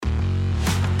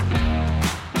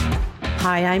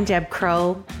Hi, I'm Deb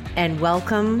Crowe, and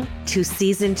welcome to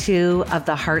Season 2 of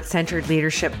the Heart-Centered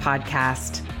Leadership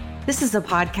Podcast. This is a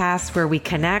podcast where we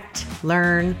connect,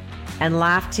 learn, and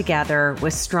laugh together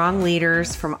with strong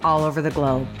leaders from all over the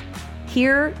globe.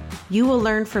 Here, you will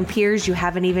learn from peers you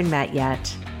haven't even met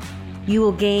yet. You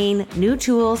will gain new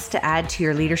tools to add to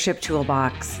your leadership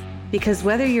toolbox, because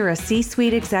whether you're a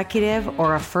C-suite executive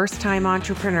or a first-time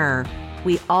entrepreneur,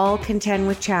 we all contend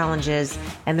with challenges,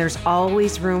 and there's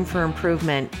always room for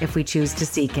improvement if we choose to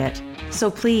seek it. So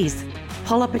please,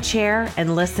 pull up a chair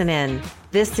and listen in.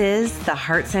 This is the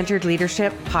Heart-Centered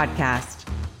Leadership Podcast.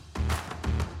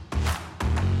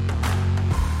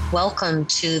 Welcome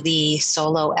to the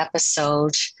solo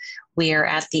episode. We are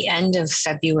at the end of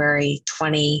February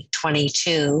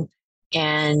 2022,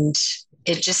 and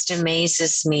it just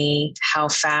amazes me how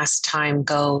fast time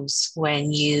goes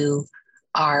when you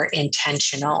are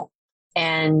intentional.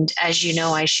 And as you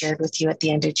know, I shared with you at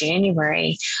the end of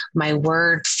January, my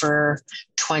word for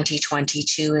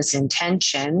 2022 is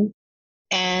intention.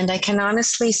 And I can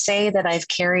honestly say that I've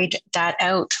carried that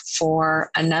out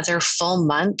for another full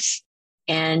month.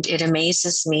 And it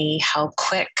amazes me how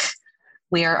quick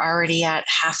we are already at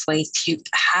halfway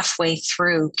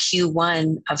through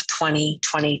Q1 of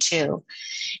 2022.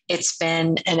 It's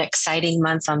been an exciting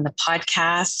month on the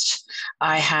podcast.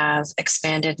 I have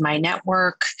expanded my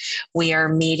network. We are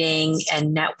meeting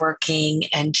and networking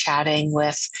and chatting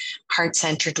with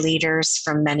heart-centered leaders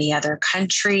from many other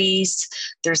countries.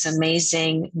 There's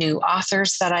amazing new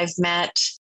authors that I've met.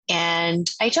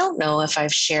 And I don't know if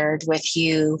I've shared with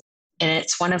you, and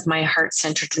it's one of my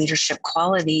heart-centered leadership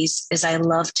qualities, is I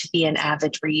love to be an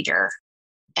avid reader.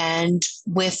 And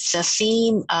with the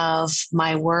theme of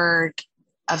my word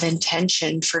of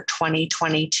intention for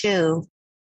 2022,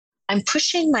 I'm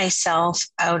pushing myself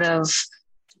out of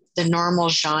the normal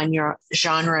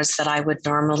genres that I would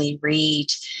normally read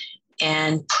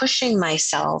and pushing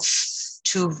myself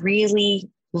to really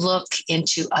look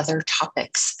into other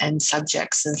topics and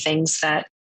subjects and things that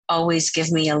always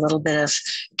give me a little bit of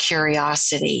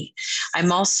curiosity.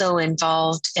 I'm also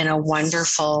involved in a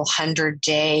wonderful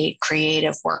 100-day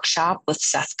creative workshop with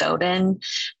Seth Godin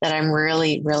that I'm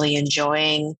really, really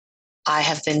enjoying. I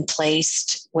have been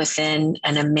placed within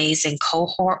an amazing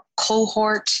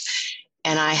cohort,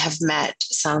 and I have met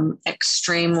some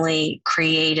extremely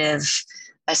creative,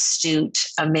 astute,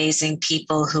 amazing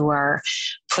people who are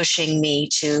pushing me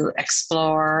to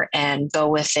explore and go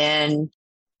within.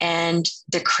 And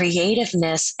the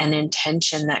creativeness and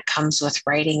intention that comes with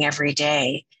writing every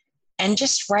day, and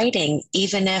just writing,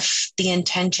 even if the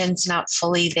intention's not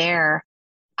fully there,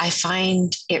 I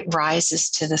find it rises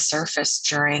to the surface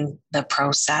during the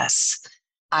process.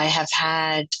 I have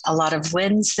had a lot of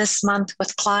wins this month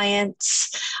with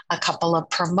clients, a couple of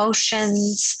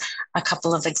promotions, a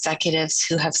couple of executives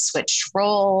who have switched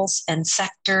roles and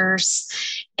sectors,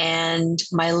 and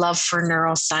my love for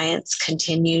neuroscience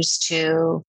continues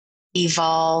to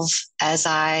evolve as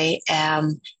I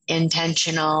am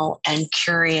intentional and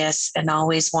curious and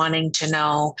always wanting to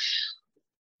know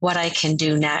what I can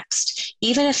do next.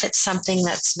 Even if it's something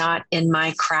that's not in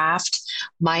my craft,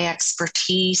 my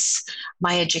expertise,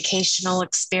 my educational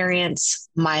experience,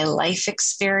 my life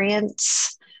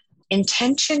experience,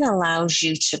 intention allows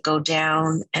you to go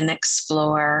down and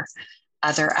explore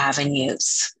other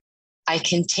avenues. I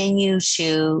continue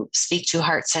to speak to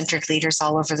heart-centered leaders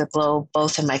all over the globe,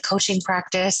 both in my coaching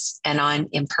practice and on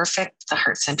Empathetic, the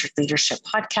Heart-Centered Leadership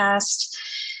Podcast.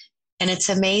 And it's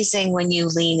amazing when you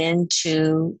lean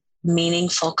into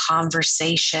meaningful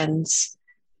conversations,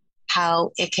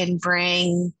 how it can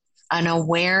bring an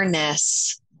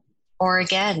awareness or,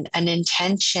 again, an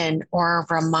intention or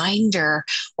a reminder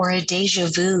or a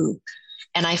déjà vu.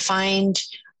 And I find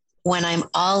when I'm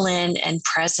all in and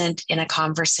present in a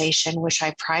conversation, which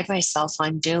I pride myself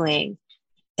on doing,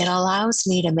 it allows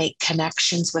me to make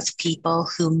connections with people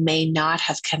who may not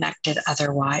have connected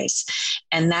otherwise.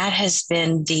 And that has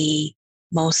been the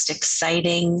most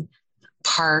exciting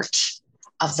part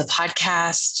of the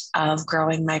podcast, of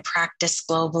growing my practice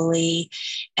globally,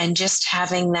 and just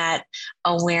having that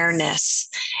awareness.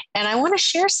 And I want to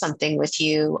share something with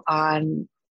you on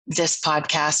this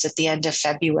podcast at the end of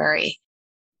February.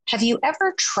 Have you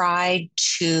ever tried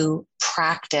to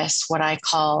practice what I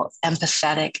call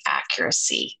empathetic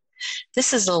accuracy?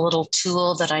 This is a little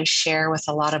tool that I share with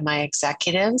a lot of my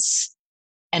executives,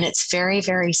 and it's very,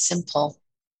 very simple.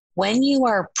 When you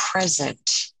are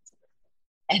present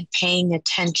and paying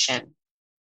attention,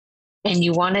 and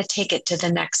you want to take it to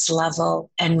the next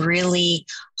level and really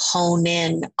hone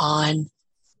in on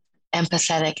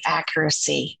empathetic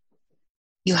accuracy,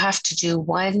 you have to do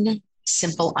one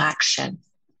simple action.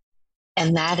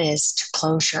 and that is to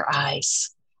close your eyes.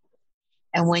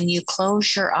 And when you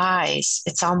close your eyes,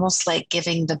 it's almost like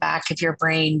giving the back of your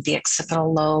brain, the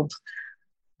occipital lobe,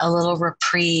 a little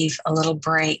reprieve, a little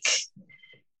break.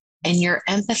 And your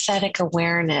empathetic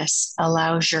awareness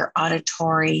allows your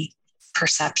auditory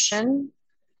perception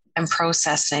and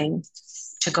processing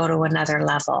to go to another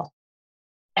level.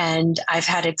 And I've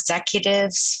had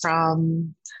executives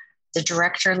from the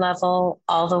director level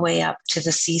all the way up to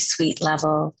the C-suite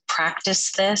level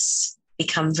practice this,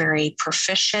 become very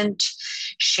proficient,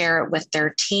 share it with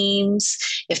their teams.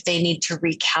 If they need to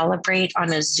recalibrate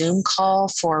on a Zoom call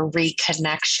for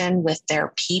reconnection with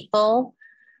their people,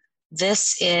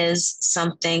 this is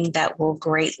something that will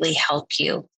greatly help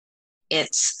you.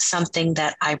 It's something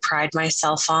that I pride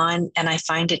myself on, and I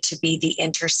find it to be the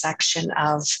intersection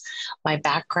of my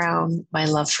background, my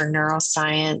love for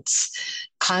neuroscience,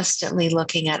 constantly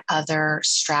looking at other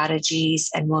strategies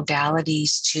and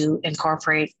modalities to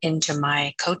incorporate into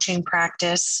my coaching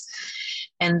practice.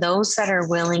 And those that are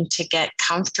willing to get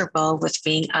comfortable with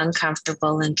being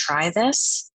uncomfortable and try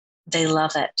this, they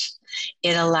love it.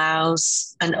 It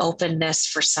allows an openness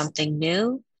for something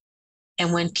new.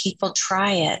 And when people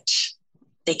try it,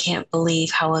 they can't believe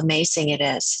how amazing it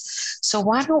is. So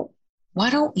why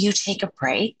don't you take a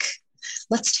break?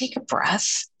 Let's take a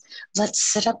breath. Let's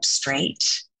sit up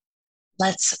straight.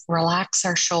 Let's relax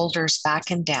our shoulders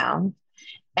back and down.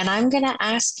 And I'm going to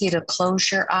ask you to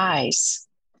close your eyes.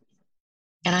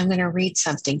 And I'm going to read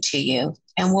something to you.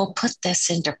 And we'll put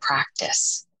this into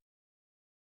practice.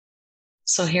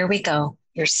 So here we go.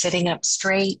 You're sitting up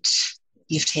straight.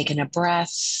 You've taken a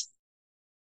breath.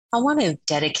 I want to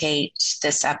dedicate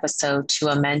this episode to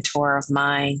a mentor of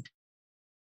mine.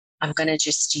 I'm going to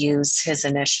just use his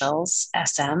initials,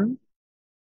 SM.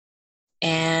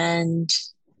 And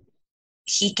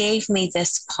he gave me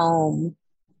this poem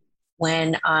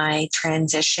when I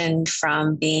transitioned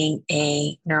from being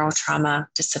a neurotrauma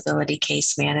disability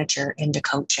case manager into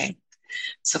coaching.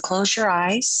 So close your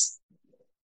eyes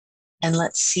and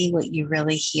let's see what you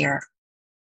really hear.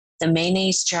 The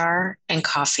mayonnaise jar and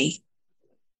coffee.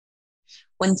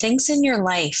 When things in your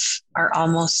life are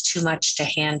almost too much to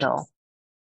handle,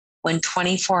 when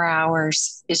 24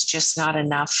 hours is just not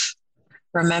enough,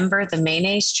 remember the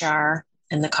mayonnaise jar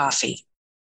and the coffee.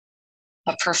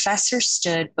 A professor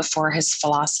stood before his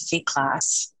philosophy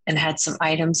class and had some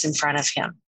items in front of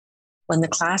him. When the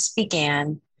class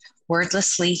began,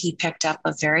 wordlessly he picked up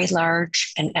a very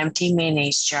large and empty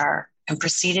mayonnaise jar and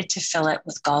proceeded to fill it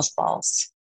with golf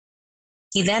balls.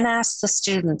 He then asked the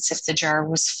students if the jar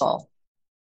was full.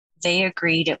 They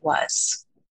agreed it was.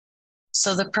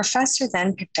 So the professor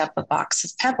then picked up a box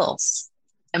of pebbles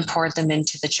and poured them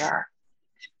into the jar.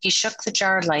 He shook the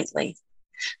jar lightly.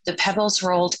 The pebbles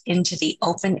rolled into the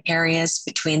open areas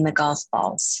between the golf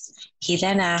balls. He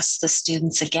then asked the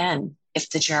students again if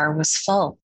the jar was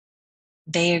full.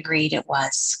 They agreed it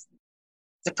was.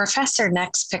 The professor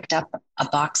next picked up a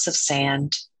box of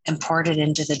sand and poured it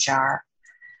into the jar.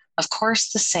 Of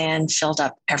course, the sand filled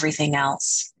up everything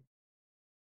else.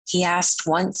 He asked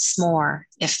once more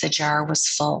if the jar was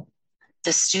full.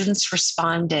 The students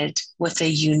responded with a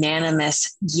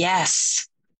unanimous yes.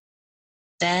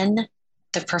 Then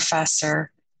the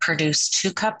professor produced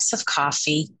 2 cups of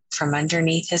coffee from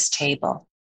underneath his table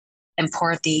and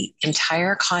poured the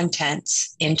entire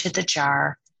contents into the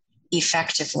jar,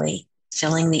 effectively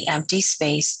filling the empty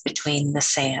space between the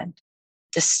sand.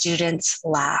 The students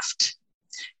laughed.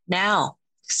 Now,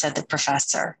 said the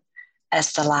professor,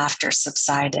 as the laughter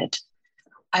subsided,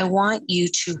 I want you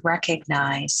to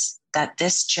recognize that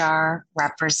this jar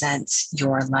represents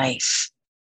your life.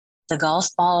 The golf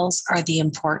balls are the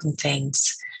important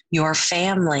things. Your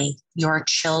family, your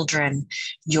children,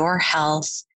 your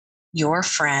health, your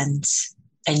friends,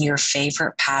 and your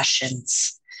favorite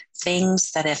passions.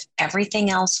 Things that if everything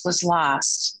else was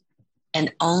lost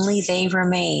and only they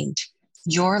remained,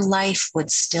 your life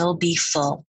would still be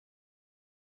full.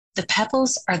 The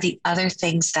pebbles are the other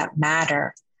things that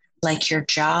matter, like your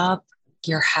job,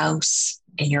 your house,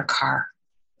 and your car.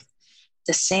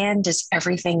 The sand is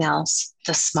everything else,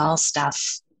 the small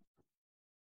stuff.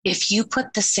 If you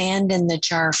put the sand in the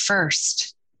jar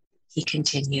first, he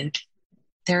continued,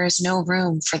 there is no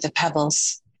room for the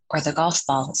pebbles or the golf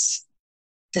balls.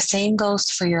 The same goes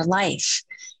for your life.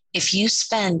 If you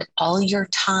spend all your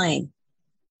time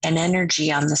and energy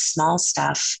on the small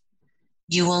stuff,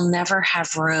 you will never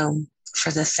have room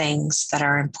for the things that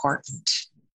are important.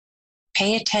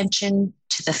 Pay attention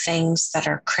to the things that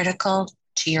are critical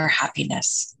to your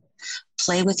happiness.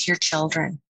 Play with your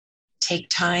children. Take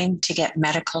time to get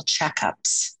medical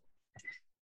checkups.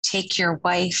 Take your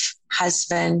wife,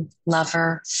 husband,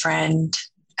 lover, friend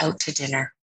out to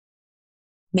dinner.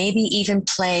 Maybe even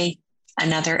play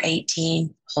another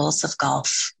 18 holes of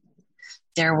golf.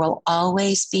 There will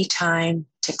always be time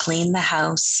to clean the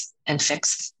house and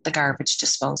fix the garbage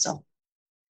disposal.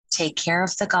 Take care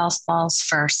of the golf balls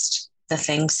first, the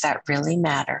things that really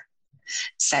matter.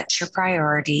 Set your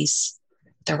priorities.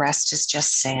 The rest is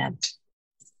just sand.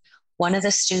 One of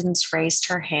the students raised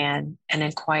her hand and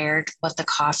inquired what the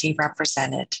coffee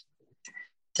represented.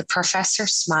 The professor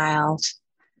smiled.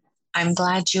 I'm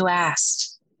glad you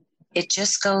asked. It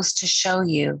just goes to show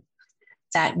you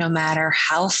that no matter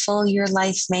how full your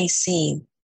life may seem,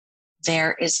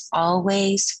 there is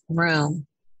always room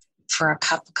for a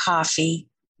cup of coffee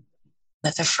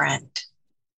with a friend.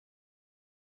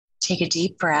 Take a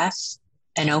deep breath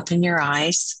and open your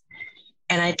eyes.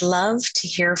 And I'd love to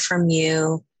hear from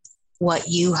you what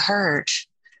you heard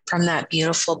from that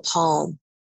beautiful poem.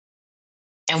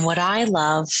 And what I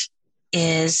love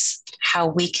is how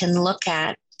we can look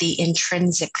at the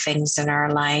intrinsic things in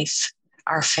our life,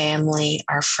 our family,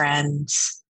 our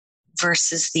friends,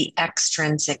 versus the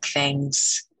extrinsic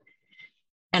things.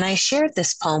 And I shared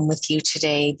this poem with you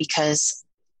today because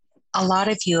a lot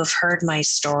of you have heard my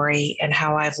story and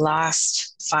how I've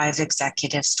lost 5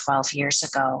 executives 12 years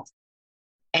ago.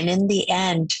 And in the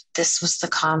end, this was the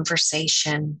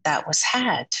conversation that was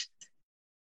had.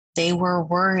 They were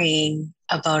worrying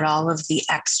about all of the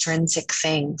extrinsic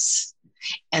things,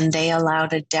 and they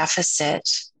allowed a deficit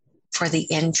for the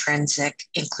intrinsic,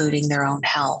 including their own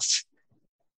health.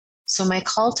 So my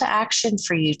call to action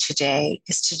for you today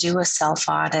is to do a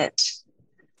self-audit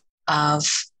of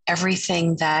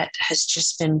everything that has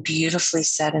just been beautifully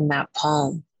said in that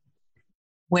poem.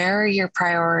 Where are your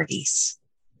priorities?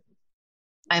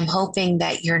 I'm hoping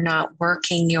that you're not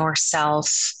working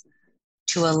yourself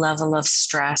to a level of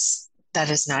stress that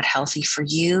is not healthy for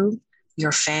you,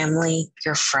 your family,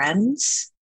 your friends.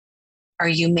 Are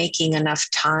you making enough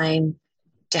time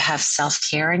to have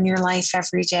self-care in your life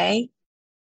every day?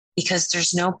 Because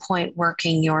there's no point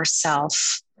working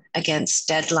yourself against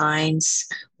deadlines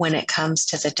when it comes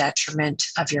to the detriment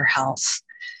of your health.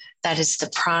 That is the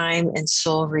prime and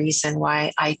sole reason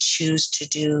why I choose to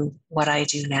do what I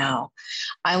do now.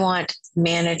 I want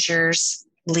managers,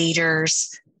 leaders,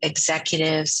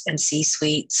 executives, and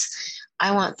C-suites.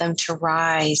 I want them to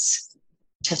rise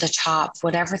to the top,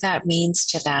 whatever that means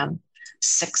to them,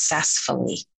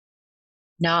 successfully,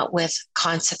 not with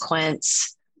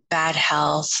consequence, bad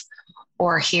health,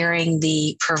 or hearing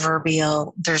the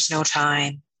proverbial, there's no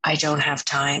time, I don't have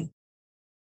time.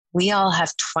 We all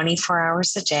have 24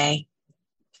 hours a day,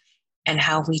 and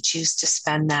how we choose to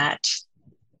spend that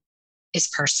is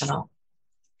personal.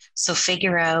 So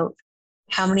figure out,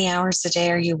 how many hours a day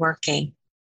are you working?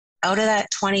 Out of that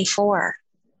 24,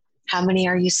 how many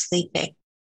are you sleeping?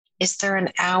 Is there an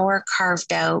hour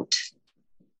carved out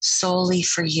solely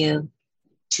for you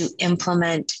to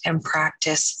implement and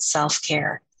practice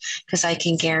self-care? Because I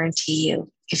can guarantee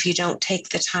you, if you don't take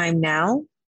the time now,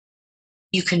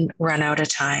 you can run out of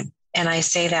time. And I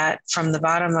say that from the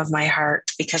bottom of my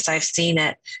heart because I've seen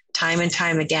it time and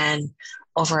time again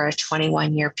over a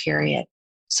 21-year period.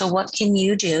 So what can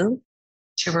you do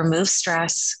to remove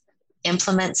stress,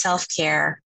 implement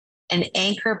self-care, and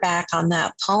anchor back on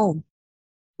that poem?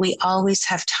 We always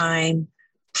have time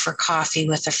for coffee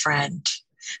with a friend.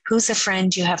 Who's a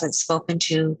friend you haven't spoken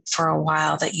to for a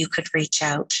while that you could reach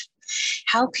out?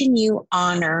 How can you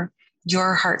honor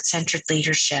your heart-centered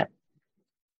leadership?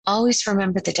 Always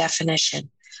remember the definition.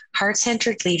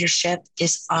 Heart-centered leadership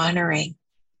is honoring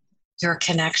your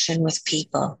connection with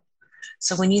people.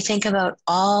 So when you think about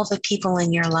all the people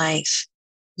in your life,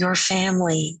 your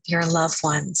family, your loved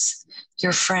ones,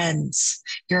 your friends,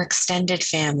 your extended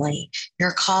family,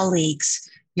 your colleagues,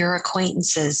 your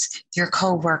acquaintances, your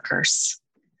coworkers,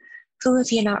 who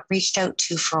have you not reached out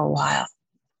to for a while?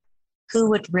 Who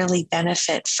would really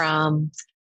benefit from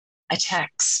a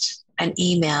text, an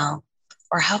email,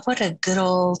 or how about a good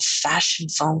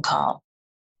old-fashioned phone call?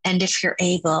 And if you're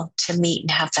able to meet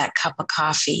and have that cup of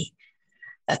coffee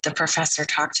that the professor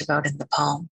talked about in the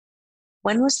poem,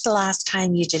 when was the last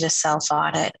time you did a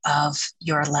self-audit of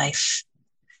your life?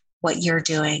 What you're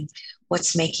doing,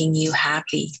 what's making you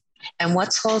happy, and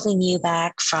what's holding you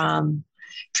back from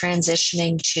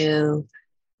transitioning to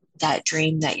that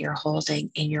dream that you're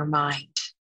holding in your mind?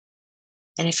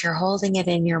 And if you're holding it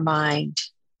in your mind,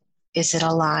 is it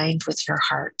aligned with your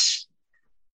heart?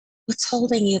 What's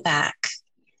holding you back?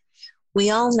 We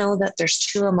all know that there's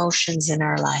 2 emotions in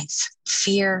our life,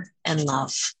 fear and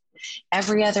love.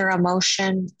 Every other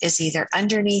emotion is either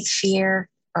underneath fear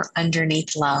or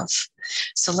underneath love?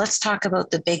 So let's talk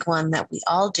about the big one that we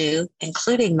all do,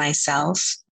 including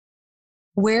myself.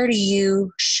 Where do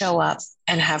you show up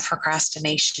and have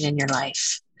procrastination in your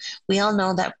life? We all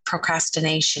know that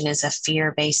procrastination is a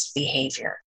fear-based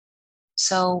behavior.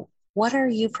 So what are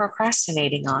you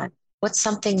procrastinating on? What's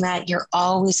something that you're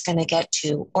always going to get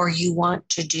to or you want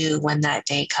to do when that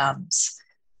day comes?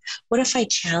 What if I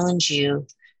challenge you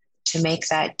to make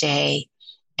that day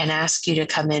and ask you to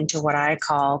come into what I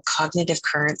call cognitive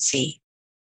currency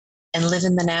and live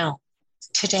in the now,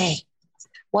 today?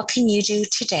 What can you do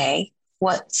today?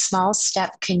 What small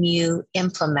step can you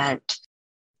implement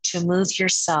to move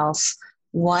yourself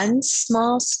one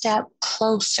small step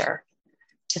closer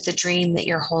to the dream that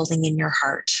you're holding in your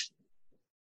heart?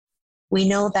 We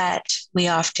know that we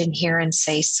often hear and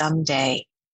say someday,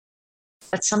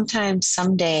 but sometimes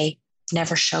someday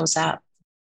never shows up.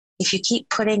 If you keep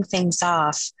putting things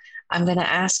off, I'm going to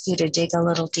ask you to dig a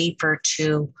little deeper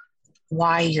to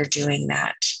why you're doing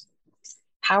that.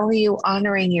 How are you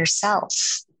honoring yourself?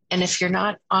 And if you're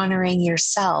not honoring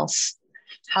yourself,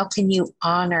 how can you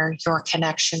honor your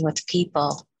connection with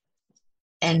people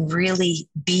and really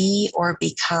be or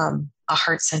become a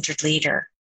heart-centered leader?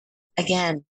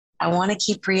 Again, I want to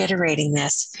keep reiterating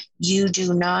this. You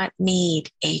do not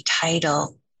need a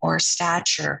title or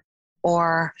stature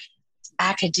or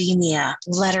academia,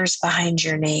 letters behind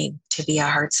your name to be a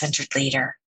heart-centered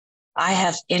leader. I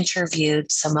have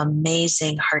interviewed some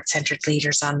amazing heart-centered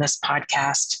leaders on this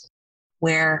podcast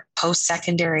where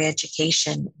post-secondary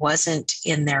education wasn't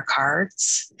in their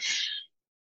cards.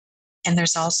 And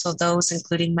there's also those,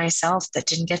 including myself, that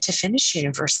didn't get to finish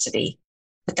university.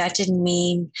 But that didn't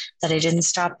mean that I didn't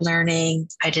stop learning.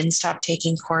 I didn't stop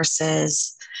taking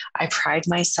courses. I pride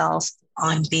myself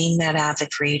on being that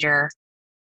avid reader.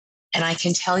 And I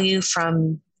can tell you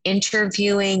from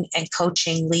interviewing and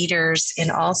coaching leaders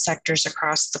in all sectors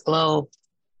across the globe,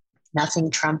 nothing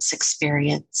trumps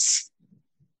experience.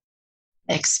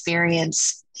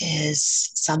 Experience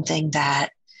is something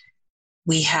that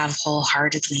we have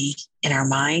wholeheartedly in our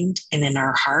mind and in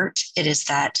our heart. It is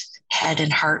that head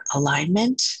and heart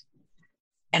alignment.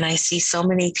 And I see so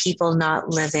many people not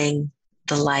living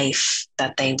the life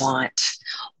that they want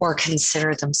or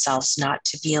consider themselves not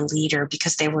to be a leader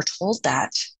because they were told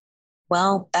that.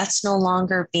 Well, that's no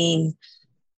longer being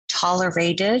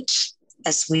tolerated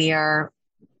as we are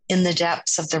in the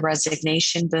depths of the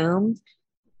resignation boom.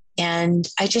 And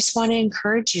I just want to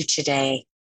encourage you today,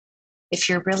 if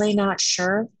you're really not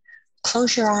sure,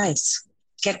 close your eyes,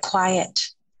 get quiet,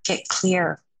 get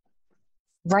clear,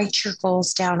 write your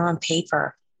goals down on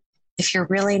paper. If you're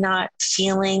really not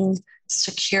feeling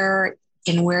secure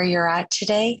in where you're at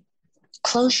today,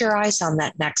 close your eyes on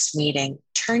that next meeting,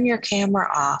 turn your camera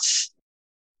off,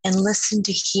 and listen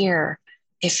to hear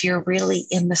if you're really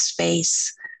in the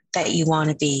space that you want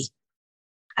to be.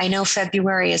 I know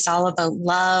February is all about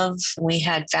love. We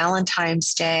had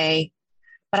Valentine's Day,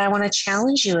 but I want to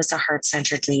challenge you as a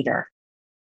heart-centered leader.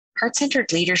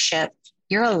 Heart-centered leadership,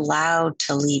 you're allowed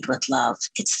to lead with love.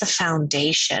 It's the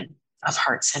foundation of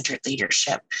heart-centered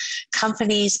leadership.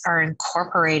 Companies are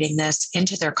incorporating this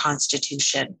into their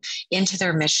constitution, into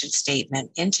their mission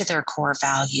statement, into their core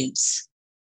values.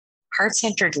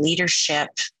 Heart-centered leadership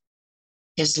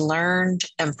is learned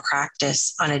and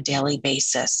practiced on a daily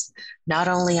basis, not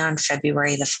only on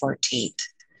February the 14th.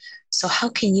 So how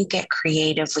can you get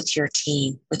creative with your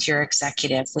team, with your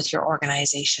executive, with your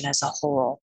organization as a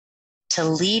whole to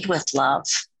lead with love,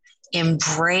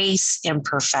 embrace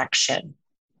imperfection?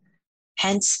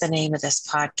 Hence the name of this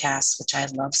podcast, which I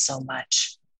love so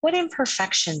much. What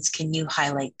imperfections can you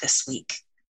highlight this week?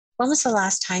 When was the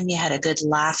last time you had a good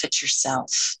laugh at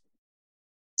yourself?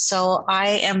 So I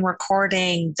am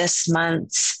recording this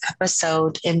month's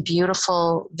episode in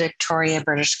beautiful Victoria,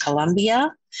 British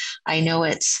Columbia. I know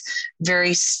it's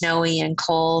very snowy and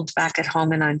cold back at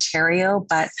home in Ontario,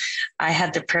 but I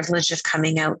had the privilege of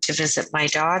coming out to visit my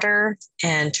daughter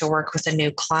and to work with a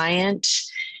new client.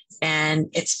 And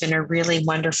it's been a really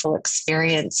wonderful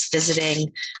experience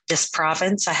visiting this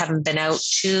province. I haven't been out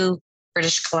to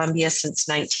British Columbia since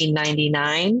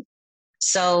 1999.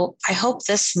 So I hope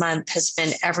this month has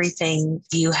been everything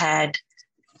you had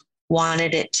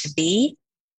wanted it to be.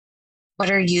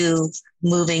 What are you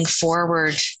moving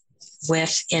forward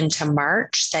with into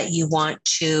March that you want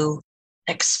to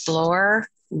explore,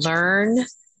 learn,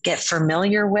 get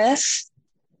familiar with?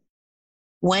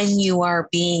 When you are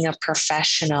being a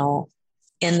professional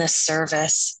in the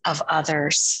service of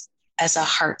others as a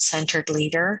heart-centered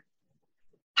leader,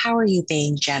 how are you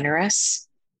being generous?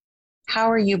 How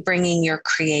are you bringing your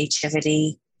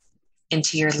creativity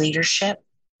into your leadership?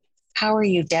 How are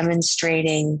you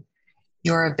demonstrating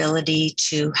your ability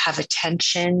to have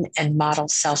attention and model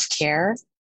self-care?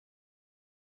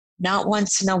 Not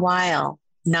once in a while,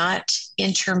 not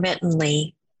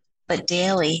intermittently, but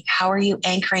daily. How are you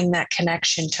anchoring that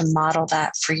connection to model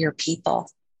that for your people?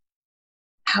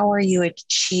 How are you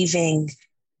achieving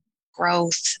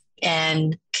growth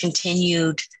and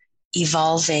continued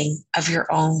evolving of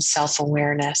your own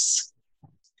self-awareness?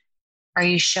 Are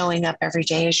you showing up every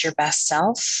day as your best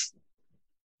self?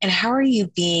 And how are you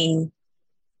being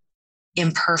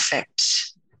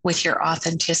imperfect with your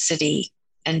authenticity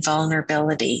and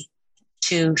vulnerability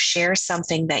to share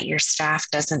something that your staff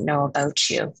doesn't know about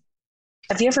you?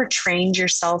 Have you ever trained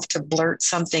yourself to blurt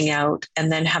something out and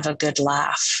then have a good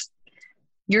laugh?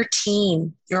 Your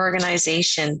team, your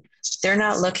organization, they're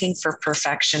not looking for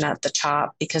perfection at the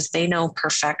top because they know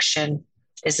perfection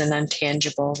is an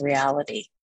intangible reality.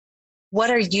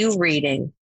 What are you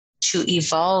reading to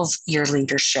evolve your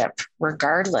leadership,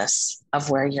 regardless of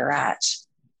where you're at?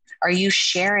 Are you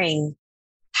sharing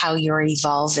how you're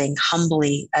evolving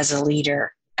humbly as a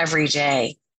leader every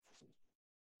day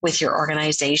with your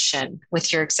organization,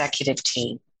 with your executive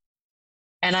team?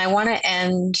 And I want to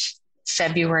end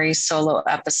February's solo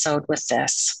episode with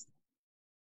this.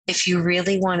 If you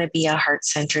really want to be a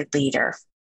heart-centered leader,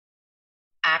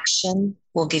 action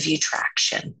will give you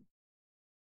traction.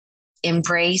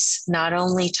 Embrace not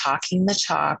only talking the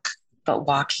talk, but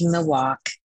walking the walk.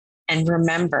 And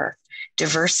remember,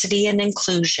 diversity and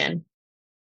inclusion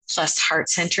plus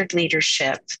heart-centered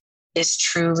leadership is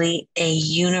truly a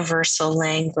universal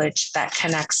language that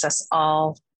connects us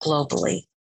all globally.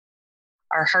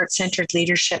 Our heart-centered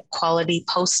leadership quality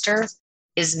poster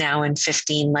is now in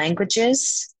 15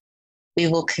 languages. We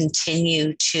will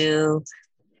continue to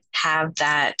have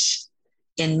that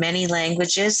in many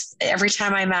languages. Every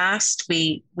time I'm asked,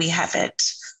 we have it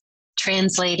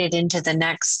translated into the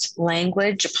next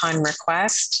language upon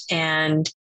request. And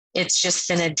it's just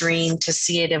been a dream to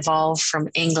see it evolve from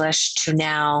English to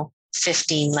now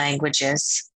 15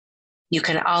 languages. You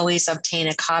can always obtain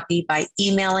a copy by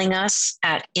emailing us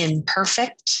at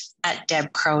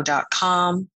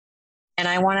imperfect@debcrowe.com. And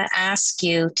I want to ask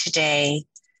you today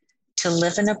to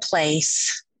live in a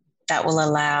place that will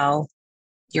allow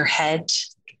your head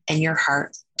and your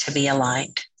heart to be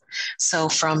aligned. So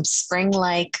from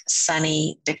spring-like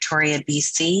sunny Victoria,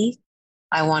 BC,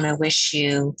 I want to wish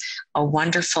you a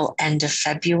wonderful end of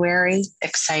February.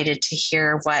 Excited to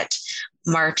hear what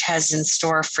March has in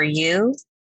store for you.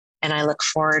 And I look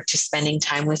forward to spending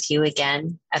time with you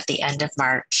again at the end of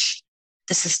March.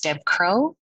 This is Deb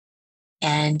Crowe,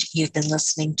 and you've been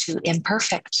listening to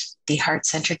Imperfect, the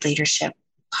Heart-Centered Leadership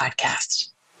Podcast.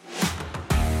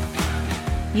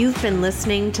 You've been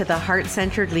listening to the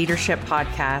Heart-Centered Leadership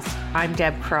Podcast. I'm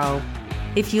Deb Crowe.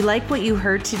 If you like what you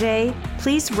heard today,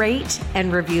 please rate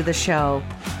and review the show.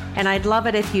 And I'd love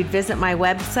it if you'd visit my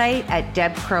website at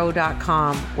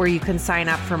debcrowe.com, where you can sign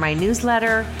up for my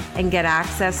newsletter and get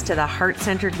access to the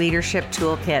Heart-Centered Leadership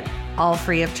Toolkit, all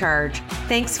free of charge.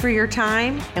 Thanks for your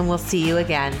time, and we'll see you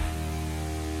again.